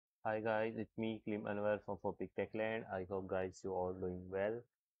Hi guys, it's me Klim Anwar from Topic Techland. I hope guys you all doing well.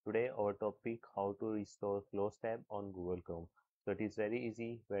 Today our topic how to restore close tab on Google Chrome. So it is very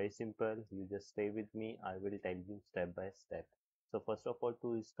easy, very simple. You just stay with me. I will tell you step by step. So first of all,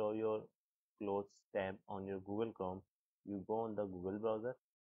 to restore your close tab on your Google Chrome, you go on the Google browser.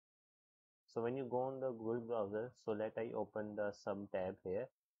 So when you go on the Google browser, so let I open the some tab here.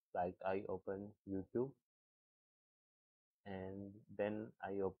 Like I open YouTube and then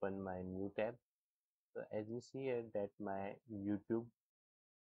I open my new tab. So as you see here that my YouTube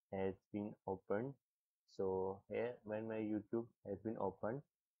has been opened. So here when my YouTube has been opened,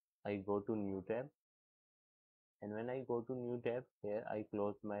 I go to new tab, and when I go to new tab, here I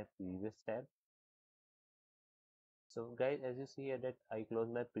close my previous tab. So guys, as you see here that I close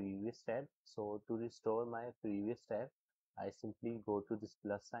my previous tab. So to restore my previous tab, I simply go to this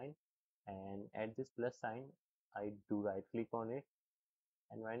plus sign, and at this plus sign, I do right click on it,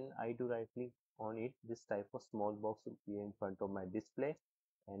 and when I do right click on it, this type of small box will be in front of my display,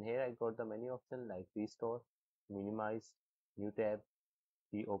 and here I got the many options like restore, minimize, new tab,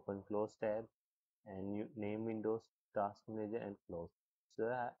 reopen close tab, and new name windows, task manager, and close.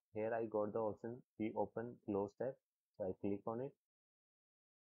 So here I got the option reopen close tab, so I click on it.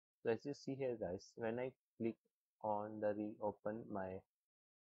 So as you see here guys, when I click on the reopen my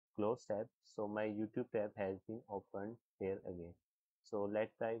close tab, so my YouTube tab has been opened here again. So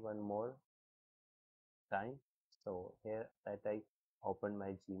let's try one more time. So here that I open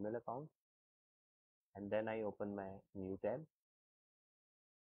my Gmail account, and then I open my new tab.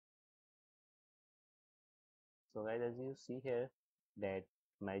 So guys, as you see here that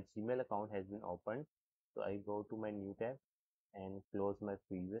my Gmail account has been opened. So I go to my new tab and close my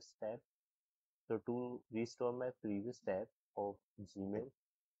previous tab. So to restore my previous tab of Gmail,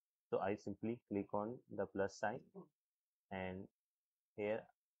 so I simply click on the plus sign, and here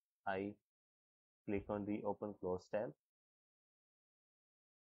I click on the open close tab.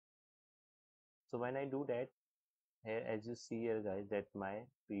 So when I do that, here as you see here guys that my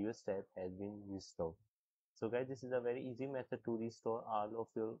previous tab has been restored. So guys, this is a very easy method to restore all of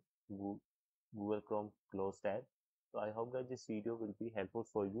your Google Chrome closed tab. So I hope that this video will be helpful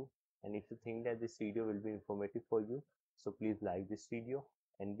for you. And if you think that this video will be informative for you, so please like this video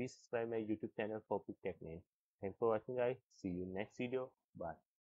and be subscribe my YouTube channel for quick tech news. Thanks for watching guys. See you next video. Bye.